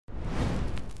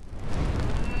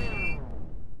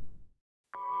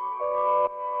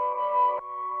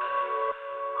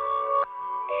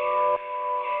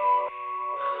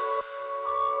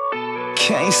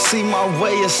Can't see my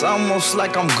way, it's almost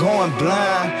like I'm going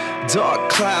blind. Dark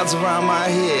clouds around my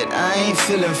head, I ain't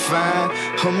feeling fine.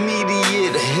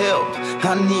 Immediate help,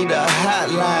 I need a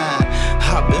hotline.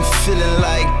 I've been feeling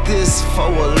like this for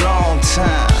a long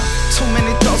time. Too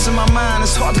many thoughts in my mind,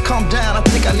 it's hard to calm down. I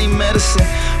think I need medicine,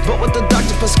 but what the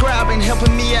doctor prescribed ain't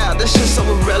helping me out. That shit's so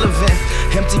irrelevant.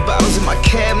 Empty bottles in my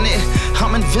cabinet,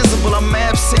 I'm invisible, I'm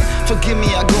absent. Forgive me,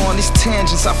 I go on these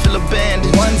tangents, I feel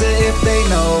abandoned. Wonder if they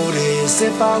notice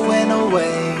if I went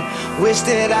away. Wish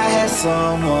that I had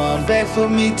someone back for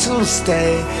me to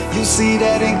stay. You see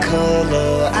that in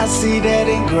color, I see that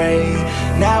in gray.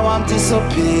 Now I'm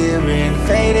disappearing,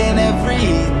 fading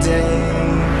every day.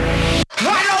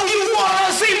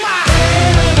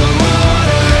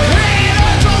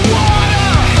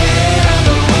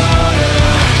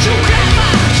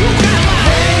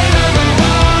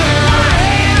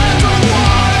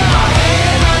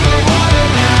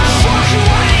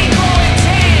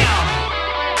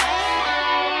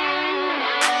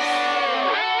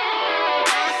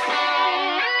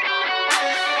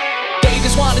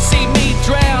 Wanna see me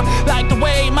drown, like the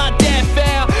way my dad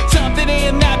fell. Something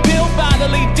in that pill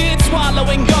finally did swallow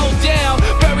and go down.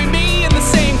 Bury me in the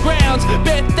same grounds,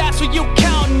 bet that's what you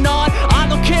counting on. I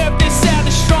don't care if this sound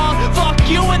is strong, fuck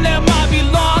you and them I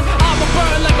belong. I'ma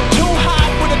burn like I'm too hot,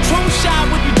 with a true shot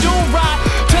when you do right.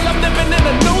 Till I'm living in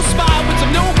a new spot, with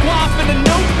some new guap and a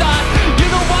new thought. You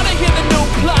don't wanna hear the new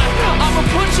plot, I'ma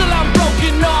push till I'm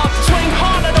broken off. Swing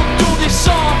hard, I don't do this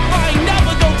soft, I ain't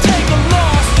never gonna take a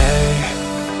loss.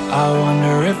 I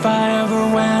wonder if I ever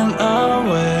went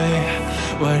away,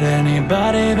 would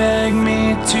anybody beg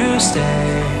me to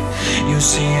stay? You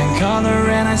see in color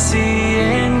and I see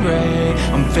in gray.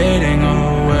 I'm fading